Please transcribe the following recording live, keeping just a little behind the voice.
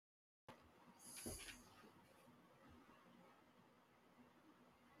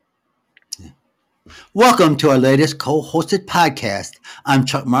Welcome to our latest co-hosted podcast. I'm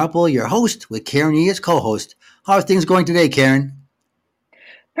Chuck Marple, your host, with Karen E as co-host. How are things going today, Karen?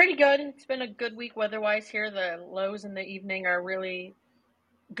 Pretty good. It's been a good week weather-wise here. The lows in the evening are really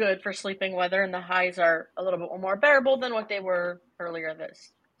good for sleeping weather, and the highs are a little bit more bearable than what they were earlier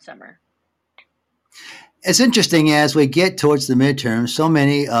this summer. It's interesting as we get towards the midterms, so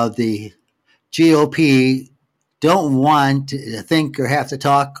many of the GOP don't want to think or have to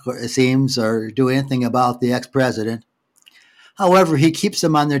talk, it seems, or do anything about the ex-president. However, he keeps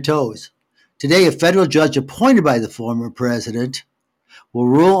them on their toes. Today, a federal judge appointed by the former president will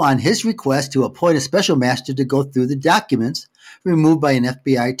rule on his request to appoint a special master to go through the documents removed by an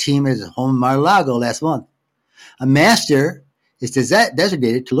FBI team at his home in Mar-a-Lago last month. A master is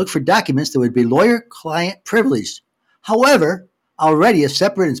designated to look for documents that would be lawyer-client privileged. However, already a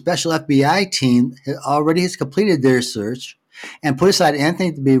separate and special FBI team already has completed their search and put aside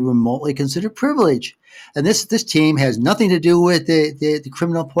anything to be remotely considered privilege. And this team has nothing to do with the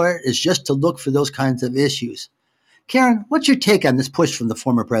criminal part. It's just to look for those kinds of issues. Karen, what's your take on this push from the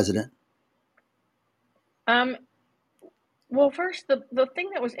former president? Um, well, first, the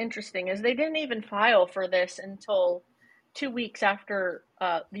thing that was interesting is they didn't even file for this until 2 weeks after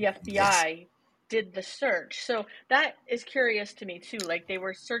the Yes. FBI did the search. So that is curious to me too. Like they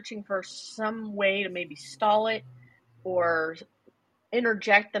were searching for some way to maybe stall it or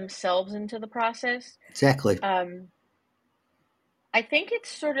interject themselves into the process. Exactly. Um, I think it's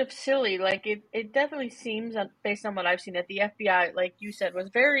sort of silly. Like it definitely seems based on what I've seen that the FBI, like you said, was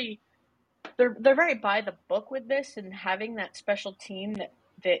they're very by the book with this and having that special team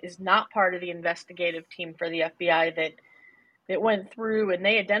that is not part of the investigative team for the FBI that went through and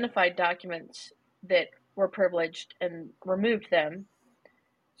they identified documents that were privileged and removed them.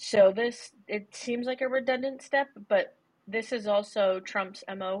 So this it seems like a redundant step, but this is also Trump's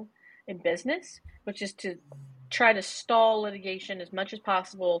MO in business, which is to try to stall litigation as much as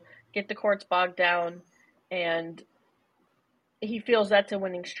possible, get the courts bogged down, and he feels that's a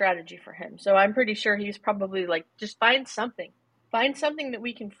winning strategy for him. So I'm pretty sure he's probably like, just find something that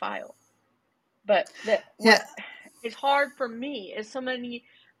we can file. But that Yeah, what is hard for me is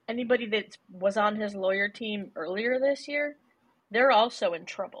anybody that was on his lawyer team earlier this year, they're also in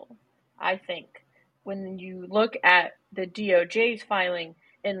trouble. I think when you look at the DOJ's filing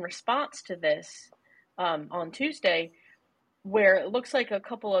in response to this on Tuesday, where it looks like a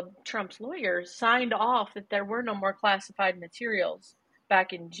couple of Trump's lawyers signed off that there were no more classified materials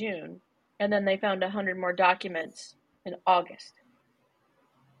back in June, and then they found 100 more documents in August.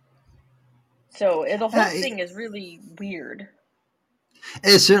 So the whole uh, thing is really weird.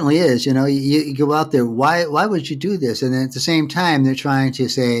 it certainly is. You go out there. Why would you do this? And then at the same time, they're trying to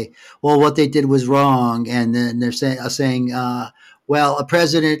say, well, what they did was wrong, and then they're saying, well, a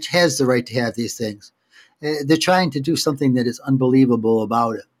president has the right to have these things. They're trying to do something that is unbelievable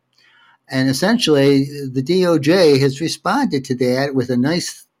about it. And essentially, the DOJ has responded to that with a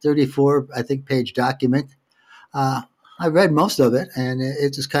nice 34, I think, page document. Uh, I read most of it, and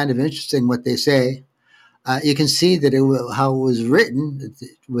it's just kind of interesting what they say. You can see that how it was written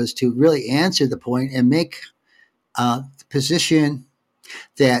was to really answer the point and make the position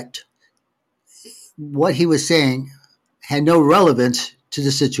that what he was saying had no relevance to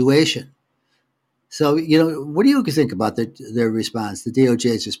the situation. So, what do you think about their response, the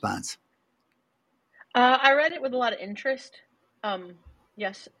DOJ's response? I read it with a lot of interest um,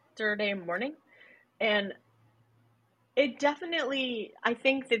 yesterday morning, and it definitely, I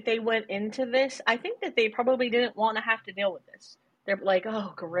think that they went into this. I think that they probably didn't want to have to deal with this. They're like,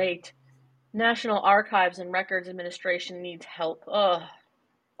 oh, great. National Archives and Records Administration needs help. Ugh,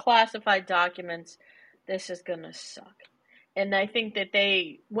 classified documents. This is going to suck. And I think that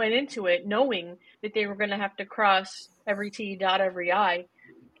they went into it knowing that they were going to have to cross every T, dot every I,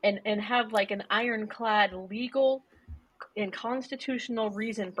 and have like an ironclad legal and constitutional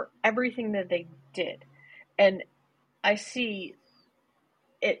reason for everything that they did. And I see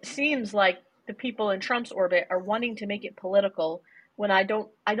it seems like the people in Trump's orbit are wanting to make it political when I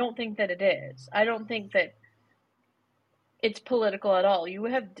don't think that it is. I don't think that it's political at all. You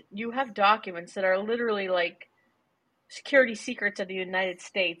have documents that are literally like security secrets of the United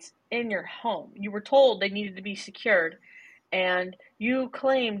States in your home. You were told they needed to be secured, and you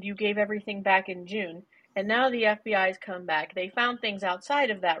claimed you gave everything back in June. And now the FBI's come back. They found things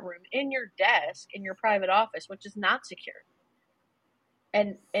outside of that room in your desk, in your private office, which is not secured.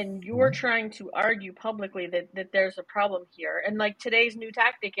 And you're trying to argue publicly that there's a problem here. And like today's new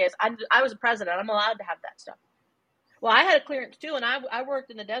tactic is, I was a president. I'm allowed to have that stuff. Well, I had a clearance too, and I worked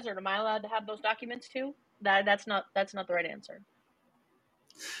in the desert. Am I allowed to have those documents too? That's not the right answer.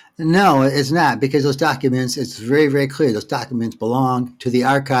 No, it's not, because those documents, it's very, very clear. Those documents belong to the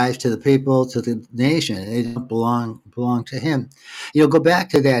archives, to the people, to the nation. They don't belong to him. Go back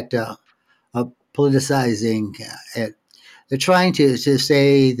to that politicizing. They're trying to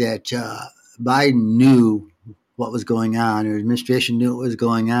say that Biden knew what was going on, or administration knew what was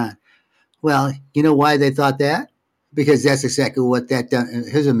going on. Well, you know why they thought that? Because that's exactly what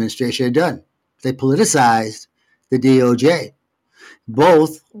his administration had done. They politicized the DOJ,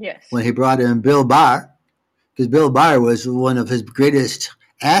 both Yes. when he brought in Bill Barr, because Bill Barr was one of his greatest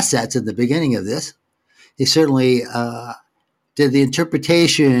assets at the beginning of this. He certainly did the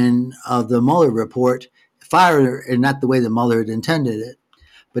interpretation of the Mueller report far, and not the way that Mueller had intended it,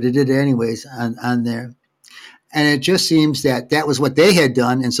 but it did it anyways on there. And it just seems that that was what they had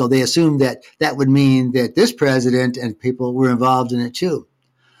done, and so they assumed that that would mean that this president and people were involved in it too.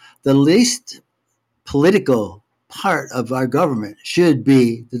 The least political part of our government should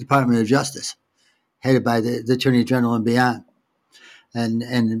be the Department of Justice, headed by the Attorney General and beyond,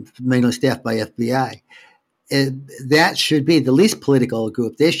 and mainly staffed by FBI. That should be the least political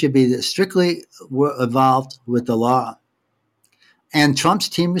group. They should be strictly involved with the law. And Trump's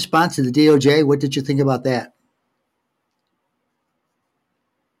team response to the DOJ, what did you think about that?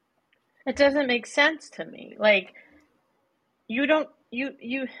 It doesn't make sense to me. Like, you don't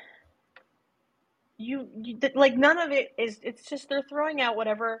like, none of it is. It's just they're throwing out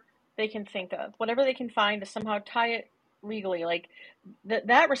whatever they can think of, whatever they can find to somehow tie it legally. Like,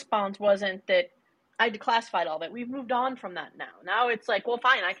 that response wasn't that I declassified all that. We've moved on from that now. Now it's like, well,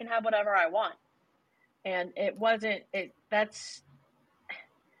 fine, I can have whatever I want. And it wasn't it that's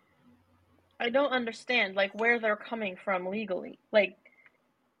I don't understand, like, where they're coming from legally. Like,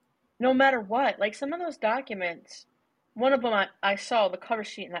 no matter what, like, some of those documents, one of them I saw the cover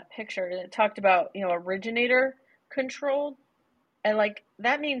sheet in that picture, and it talked about, originator controlled. And, like,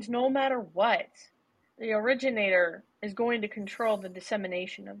 that means no matter what, the originator is going to control the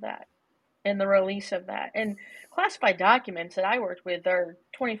dissemination of that and the release of that. And classified documents that I worked with are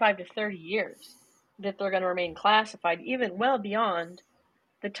 25 to 30 years that they're going to remain classified, even well beyond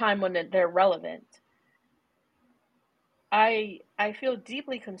the time when they're relevant. I feel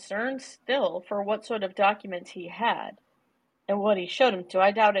deeply concerned still for what sort of documents he had and what he showed him to.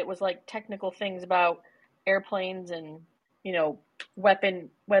 I doubt it was like technical things about airplanes and, you know,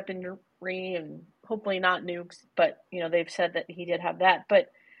 weaponry, and hopefully not nukes, but they've said that he did have that.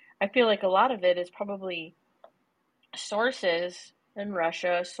 But I feel like a lot of it is probably sources in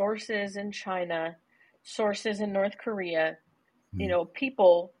Russia, sources in China, sources in North Korea,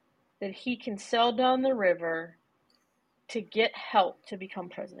 people that he can sell down the river to get help to become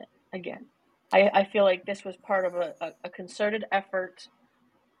president again. I feel like this was part of a concerted effort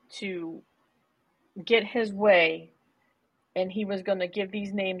to get his way, and he was going to give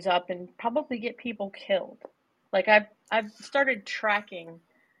these names up and probably get people killed. Like, I've started tracking.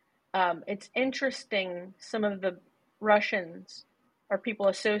 It's interesting, some of the Russians or people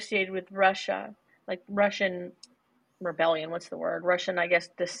associated with Russia, like Russian rebellion. What's the word? Russian, I guess,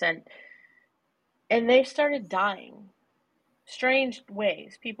 descent, and they started dying strange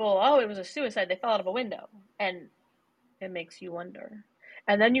ways. People, oh, it was a suicide. They fell out of a window. And it makes you wonder.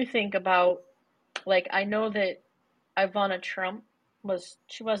 And then you think about, like, I know that Ivana Trump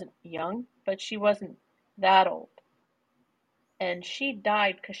she wasn't young, but she wasn't that old. And she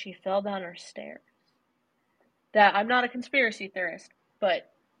died because she fell down her stairs. That, I'm not a conspiracy theorist, but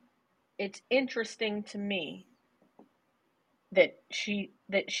it's interesting to me that she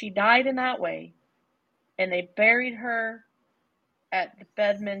died in that way, and they buried her at the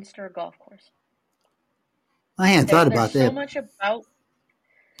Bedminster golf course. I hadn't thought There's about so that. much about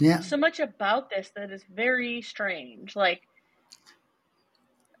Yeah. this that is very strange. Like,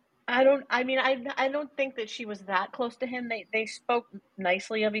 I don't think that she was that close to him. They spoke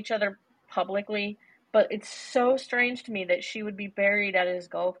nicely of each other publicly, but it's so strange to me that she would be buried at his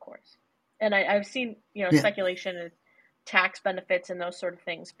golf course. And I've seen, Yeah. speculation of tax benefits and those sort of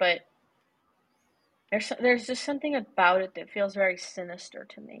things, but there's just something about it that feels very sinister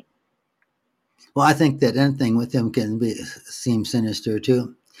to me. Well, I think that anything with him can seem sinister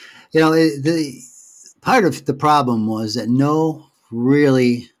too. The part of the problem was that no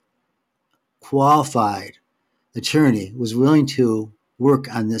really qualified attorney was willing to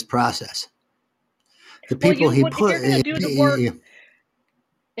work on this process. The Well, people he if put, you're going to do the work,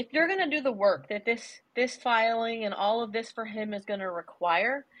 if you're going to do the work that this filing and all of this for him is going to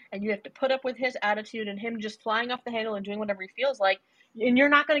require, and you have to put up with his attitude and him just flying off the handle and doing whatever he feels like, and you're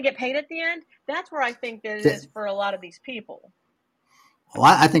not going to get paid at the end, that's where I think that it is for a lot of these people. Well,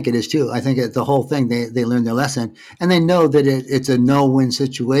 I think it is too. I think the whole thing, they learned their lesson and they know that it's a no-win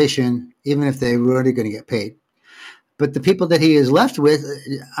situation, even if they're really going to get paid. But the people that he is left with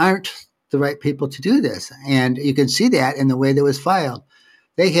aren't the right people to do this. And you can see that in the way that was filed.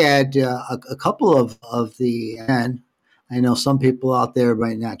 They had a couple of the N. I know some people out there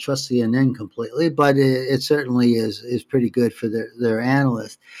might not trust CNN completely, but it certainly is pretty good for their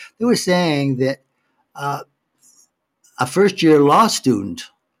analysts. They were saying that uh, a first year law student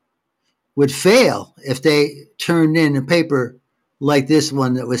would fail if they turned in a paper like this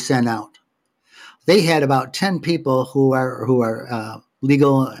one that was sent out. They had about 10 people who are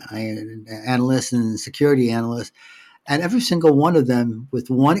legal analysts and security analysts, and every single one of them, with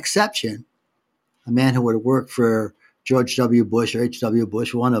one exception, a man who would have worked for George W. Bush or H.W.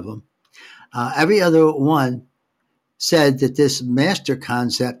 Bush, one of them, every other one said that this master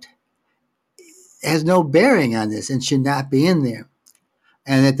concept has no bearing on this and should not be in there.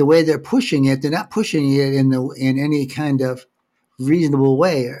 And that the way they're pushing it, they're not pushing it in any kind of reasonable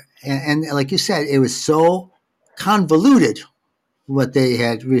way. And like you said, it was so convoluted what they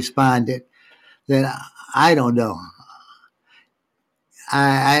had responded that I don't know.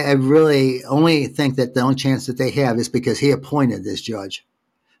 I really only think that the only chance that they have is because he appointed this judge.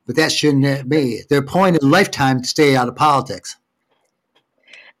 But that shouldn't be. They're appointed lifetime to stay out of politics.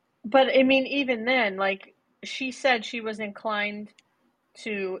 But I mean, even then, like she said, she was inclined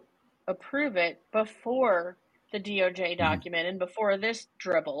to approve it before the DOJ document and before this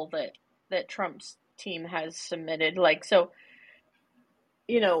dribble that Trump's team has submitted. Like, so,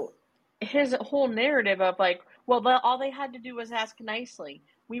 you know, his whole narrative of like, well, all they had to do was ask nicely.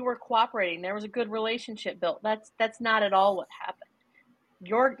 We were cooperating. There was a good relationship built. That's not at all what happened.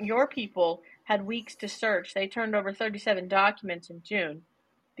 Your people had weeks to search. They turned over 37 documents in June.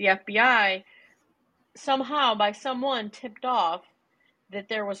 The FBI somehow by someone tipped off that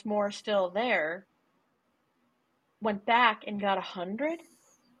there was more still there, went back and got 100.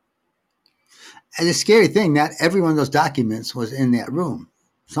 And the scary thing, not every one of those documents was in that room.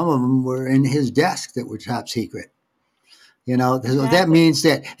 Some of them were in his desk that were top secret. You know, exactly. That means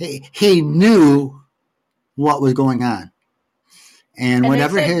that he knew what was going on. And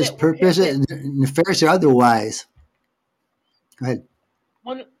whatever his purpose, nefarious or otherwise. Go ahead.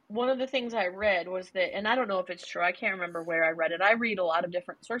 One of the things I read was that, and I don't know if it's true, I can't remember where I read it. I read a lot of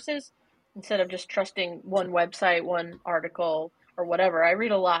different sources instead of just trusting one website, one article, or whatever. I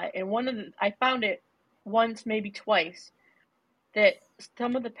read a lot. And I found it once, maybe twice, that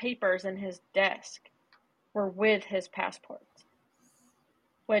some of the papers in his desk were with his passports.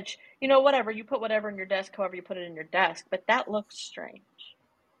 Which, you know, whatever, you put whatever in your desk, however you put it in your desk, but that looks strange.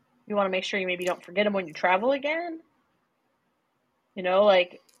 You want to make sure you maybe don't forget them when you travel again. You know,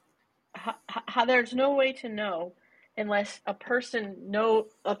 like, how there's no way to know unless a person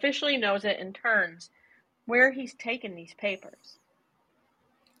officially knows it and turns where he's taken these papers.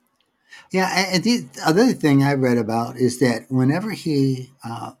 Yeah, and the other thing I read about is that whenever he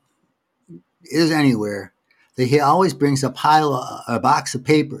is anywhere, that he always brings a box of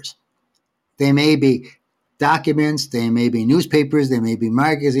papers. They may be documents, they may be newspapers, they may be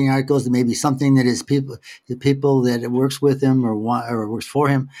magazine articles, there may be something that the people that works with him or works for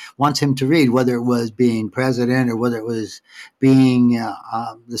him wants him to read, whether it was being president or whether it was being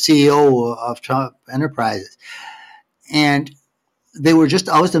the CEO of Trump Enterprises. And they were just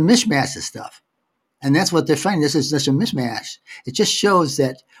always a mishmash of stuff. And that's what they're finding. This is just a mismatch. It just shows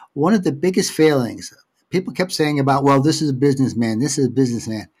that one of the biggest failings, people kept saying about, well, this is a businessman, this is a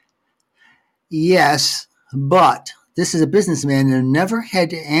businessman. Yes, but this is a businessman who never had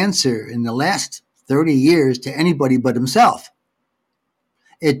to answer in the last 30 years to anybody but himself.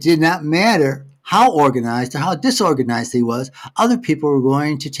 It did not matter how organized or how disorganized he was. Other people were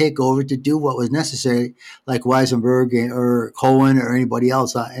going to take over to do what was necessary, like Weisenberg or Cohen or anybody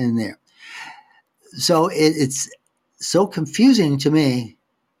else in there. So it's so confusing to me.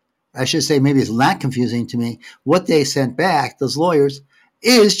 I should say maybe it's not confusing to me. What they sent back, those lawyers,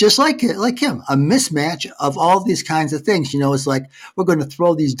 is just like him, a mismatch of all these kinds of things. You know, it's like we're going to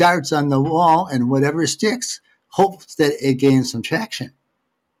throw these darts on the wall and whatever sticks, hopes that it gains some traction.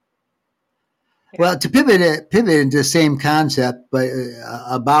 Yeah. Well, to pivot into the same concept, but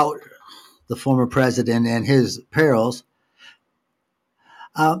about the former president and his perils,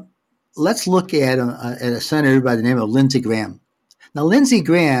 let's look at a senator by the name of Lindsey Graham. Now, Lindsey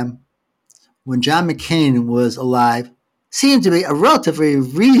Graham, when John McCain was alive, seemed to be a relatively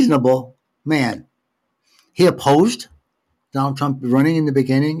reasonable man. He opposed Donald Trump running in the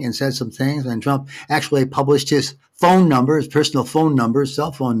beginning and said some things, and Trump actually published his phone number, his personal phone number, his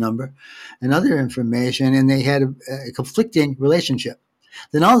cell phone number, and other information, and they had a conflicting relationship.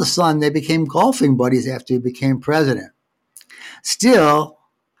 Then all of a sudden, they became golfing buddies after he became president. Still,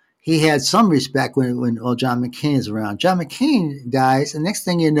 he had some respect when John McCain is around. John McCain dies, and next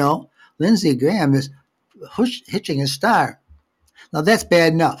thing you know, Lindsey Graham is hitching his star. Now that's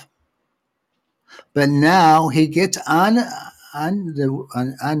bad enough, but now he gets on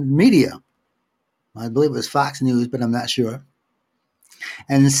media. I believe it was Fox News, but I'm not sure,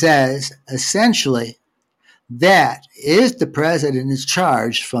 and says essentially that if the president is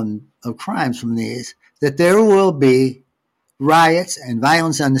charged of crimes from these, that there will be riots and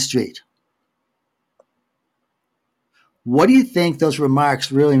violence on the street. What do you think those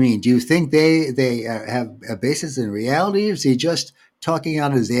remarks really mean? Do you think they have a basis in reality, or is he just talking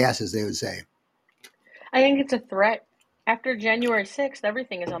out of his ass, as they would say? I think it's a threat. After January 6th,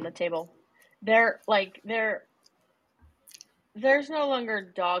 everything is on the table. There's no longer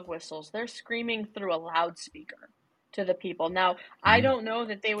dog whistles. They're screaming through a loudspeaker to the people. Now, I Mm-hmm. don't know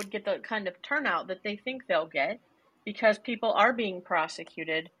that they would get the kind of turnout that they think they'll get because people are being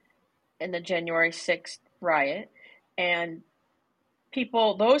prosecuted in the January 6th riot, and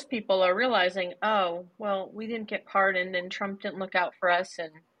those people are realizing, oh, well, we didn't get pardoned and Trump didn't look out for us,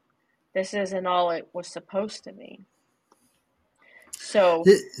 and this isn't all it was supposed to be. So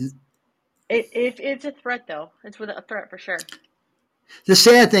The, it's a threat, though. It's with a threat for sure. the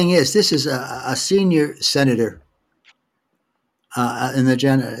sad thing is, this is a senior senator in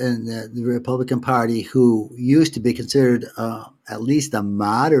the Republican Party who used to be considered at least a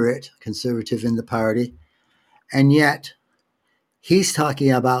moderate conservative in the party, and yet he's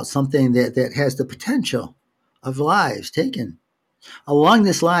talking about something that has the potential of lives taken. Along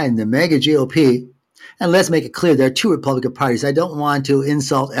this line, the MAGA GOP, and let's make it clear, there are two Republican parties. I don't want to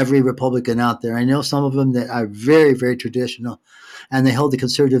insult every Republican out there. I know some of them that are very, very traditional, and they hold the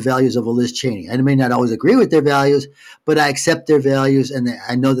conservative values of a Liz Cheney. I may not always agree with their values, but I accept their values, and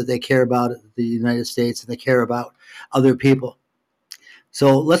I know that they care about the United States and they care about other people.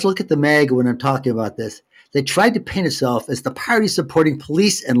 So let's look at the MAGA when I'm talking about this. They tried to paint itself as the party supporting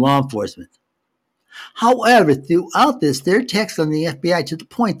police and law enforcement. However, throughout this, their attacks on the FBI to the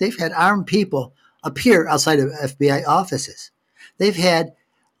point they've had armed people appear outside of FBI offices. They've had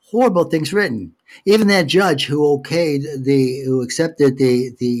horrible things written. Even that judge who accepted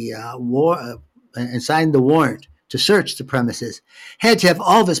the and signed the warrant to search the premises had to have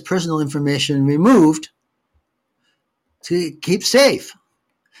all of his personal information removed to keep safe.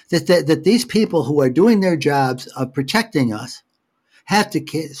 That these people who are doing their jobs of protecting us have to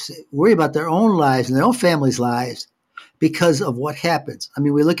worry about their own lives and their own families' lives because of what happens. I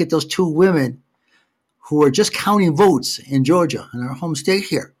mean, we look at those two women who are just counting votes in Georgia, in our home state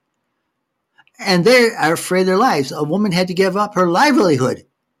here, and they are afraid of their lives. A woman had to give up her livelihood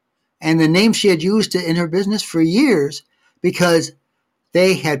and the name she had used in her business for years because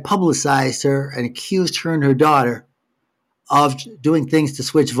they had publicized her and accused her and her daughter of doing things to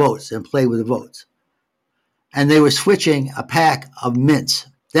switch votes and play with the votes. And they were switching a pack of mints.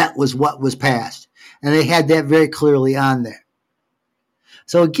 That was what was passed. And they had that very clearly on there.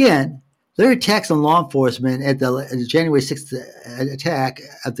 So again, their attacks on law enforcement at the January 6th attack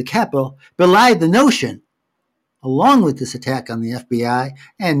at the Capitol belied the notion, along with this attack on the FBI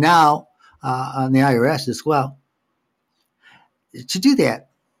and now on the IRS as well, to do that.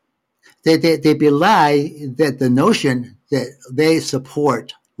 They belie that the notion that they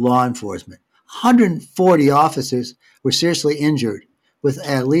support law enforcement. 140 officers were seriously injured, with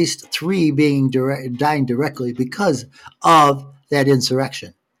at least 3 dying directly because of that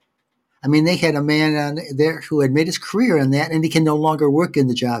insurrection. I mean, they had a man on there who had made his career in that, and he can no longer work in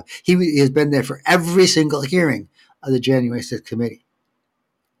the job. He has been there for every single hearing of the January 6th committee.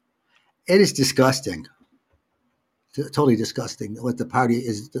 It is disgusting, totally disgusting, what the party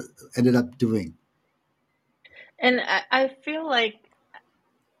is ended up doing. And I feel like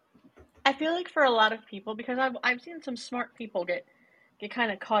for a lot of people, because I've seen some smart people get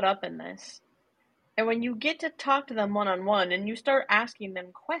kind of caught up in this. And when you get to talk to them one on one and you start asking them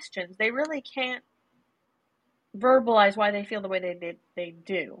questions, they really can't verbalize why they feel the way they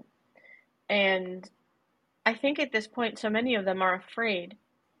do. And I think at this point, so many of them are afraid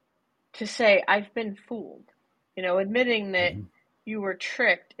to say, I've been fooled. Admitting that Mm-hmm. you were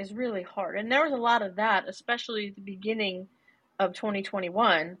tricked is really hard. And there was a lot of that, especially at the beginning of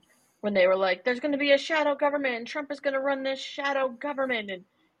 2021, when they were like, there's going to be a shadow government and Trump is going to run this shadow government. And,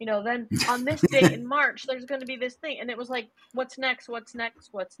 then on this date in March, there's going to be this thing. And it was like, what's next? What's next?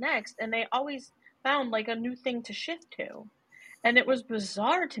 What's next? And they always found like a new thing to shift to. And it was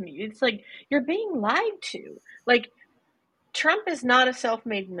bizarre to me. It's like, you're being lied to. Like, Trump is not a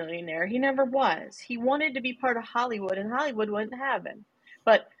self-made millionaire. He never was. He wanted to be part of Hollywood, and Hollywood wouldn't have him.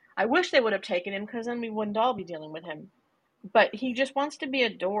 But I wish they would have taken him because then we wouldn't all be dealing with him. But he just wants to be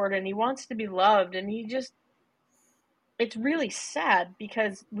adored and he wants to be loved, and it's really sad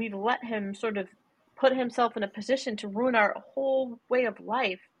because we've let him sort of put himself in a position to ruin our whole way of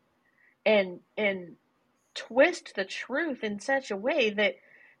life and twist the truth in such a way that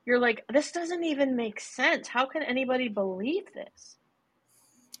you're like, this doesn't even make sense. How can anybody believe this?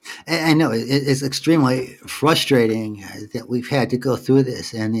 I know it's extremely frustrating that we've had to go through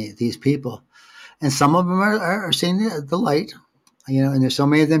this, and these people, and some of them are seeing the light, and there's so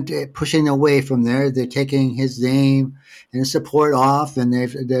many of them pushing away from there. They're taking his name and his support off, and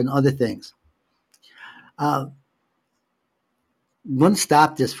they've done other things. Uh, want to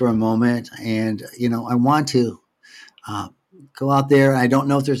stop this for a moment, and I want to uh, go out there. I don't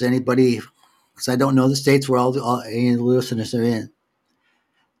know if there's anybody, because I don't know the states where any of the listeners are in,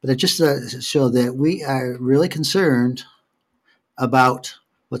 but just to show that we are really concerned about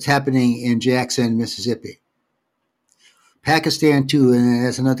what's happening in Jackson, Mississippi. Pakistan too, and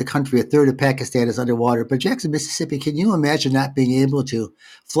as another country, a third of Pakistan is underwater. But Jackson, Mississippi, can you imagine not being able to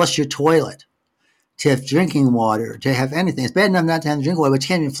flush your toilet, to have drinking water, to have anything? It's bad enough not to have drinking water, but you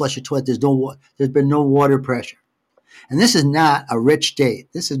can't even flush your toilet. There's been no water pressure. And this is not a rich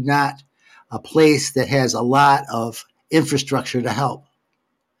state. This is not a place that has a lot of infrastructure to help.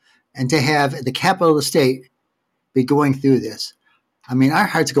 And to have the capital of the state be going through this. I mean, our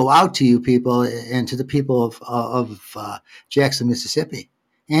hearts go out to you people and to the people of Jackson, Mississippi,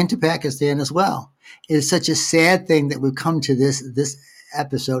 and to Pakistan as well. It is such a sad thing that we've come to this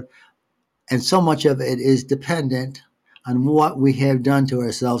episode, and so much of it is dependent on what we have done to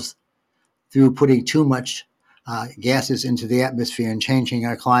ourselves through putting too much gases into the atmosphere and changing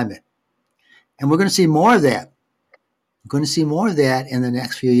our climate. And we're going to see more of that. We're going to see more of that in the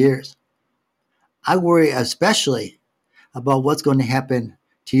next few years. I worry especially about what's going to happen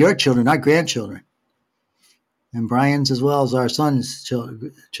to your children, our grandchildren, and Brian's as well as our son's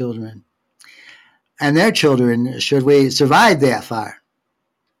children, and their children, should we survive that far.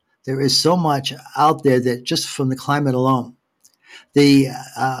 There is so much out there that just from the climate alone. The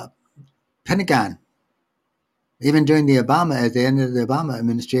Pentagon, even during at the end of the Obama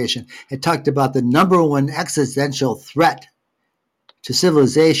administration, had talked about the number one existential threat to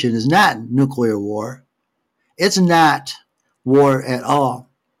civilization is not nuclear war. It's not war at all.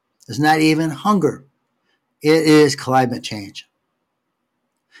 It's not even hunger. It is climate change.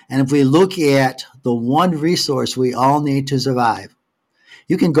 And if we look at the one resource we all need to survive,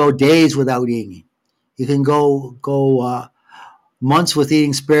 you can go days without eating. You can go months with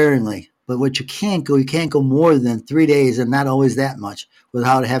eating sparingly. But what you can't go more than 3 days, and not always that much,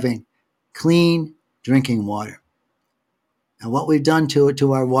 without having clean drinking water. And what we've done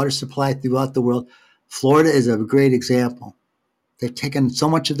to our water supply throughout the world, Florida is a great example. They've taken so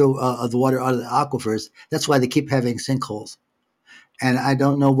much of the water out of the aquifers. That's why they keep having sinkholes. And I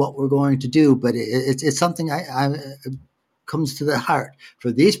don't know what we're going to do, but it's something it comes to the heart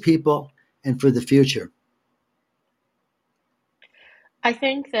for these people and for the future. I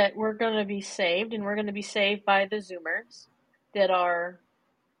think that we're going to be saved, and we're going to be saved by the Zoomers that are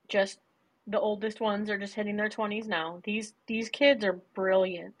just the oldest ones are just hitting their 20s now. These kids are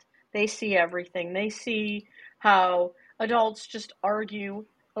brilliant. They see everything. They see how adults just argue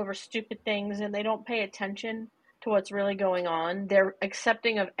over stupid things and they don't pay attention to what's really going on. They're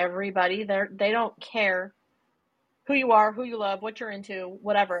accepting of everybody. They don't care who you are, who you love, what you're into,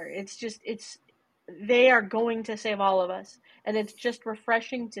 whatever. They are going to save all of us. And it's just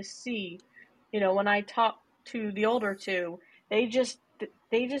refreshing to see, when I talk to the older two, they just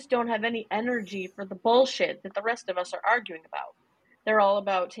don't have any energy for the bullshit that the rest of us are arguing about. They're all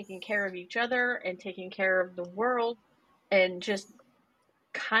about taking care of each other and taking care of the world and just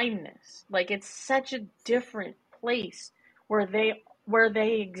kindness. Like, it's such a different place where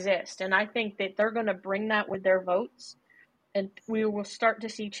they exist. And I think that they're going to bring that with their votes, and we will start to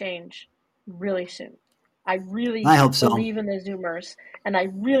see change really soon. I really I hope so. believe in the Zoomers, and I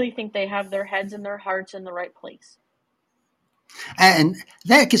really think they have their heads and their hearts in the right place. And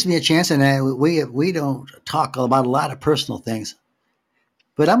that gives me a chance, and we don't talk about a lot of personal things,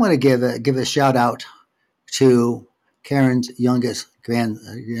 but I'm going to give a shout out to Karen's youngest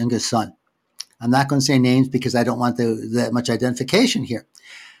son. I'm not going to say names because I don't want that much identification here.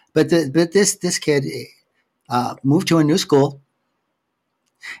 But this kid moved to a new school,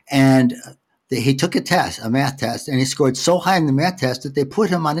 and he took a math test, and he scored so high in the math test that they put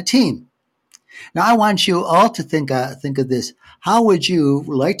him on a team. Now, I want you all to think of this. How would you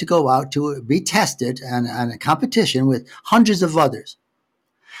like to go out to be tested on a competition with hundreds of others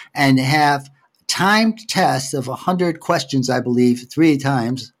and have timed test of 100 questions, I believe, 3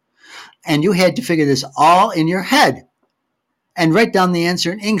 times, and you had to figure this all in your head and write down the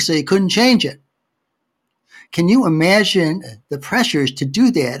answer in ink so you couldn't change it. Can you imagine the pressures to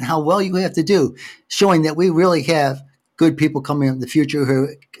do that and how well you have to do, showing that we really have good people coming in the future who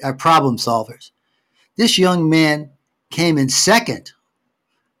are problem solvers? This young man came in second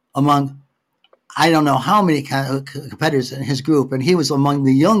among I don't know how many competitors in his group, and he was among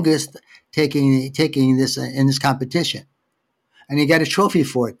the youngest taking this in this competition, and he got a trophy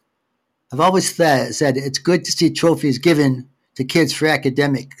for it. I've always said it's good to see trophies given to kids for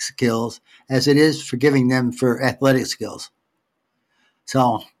academic skills as it is for giving them for athletic skills.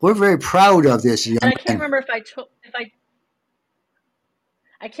 So we're very proud of this young And I can't man. remember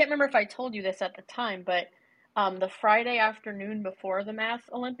I can't remember if I told you this at the time, but the Friday afternoon before the Math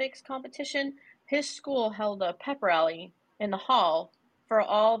Olympics competition, his school held a pep rally in the hall for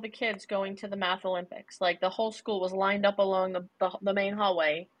all the kids going to the Math Olympics. Like the whole school was lined up along the main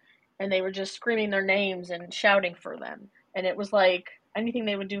hallway, and they were just screaming their names and shouting for them. And it was like anything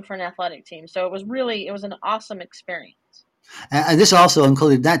they would do for an athletic team. So it was an awesome experience. And this also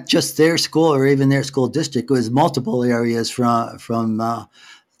included not just their school or even their school district; it was multiple areas from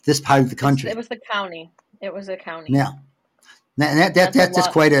this part of the country. It was the county. It was a county. Yeah, That's a that's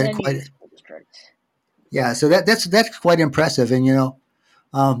lot. quite Many a school districts. yeah. So that's quite impressive. And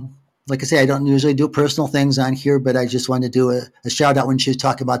like I say, I don't usually do personal things on here, but I just wanted to do a shout out when she was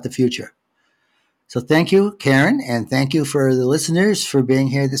talking about the future. So thank you, Karen, and thank you for the listeners for being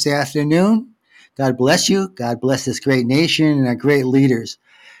here this afternoon. God bless you. God bless this great nation and our great leaders.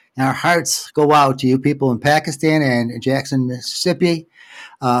 And our hearts go out to you people in Pakistan and Jackson, Mississippi.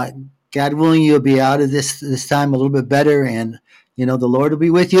 Uh, God willing, you'll be out of this time a little bit better, and the Lord will be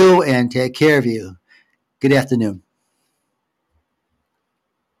with you and take care of you. Good afternoon.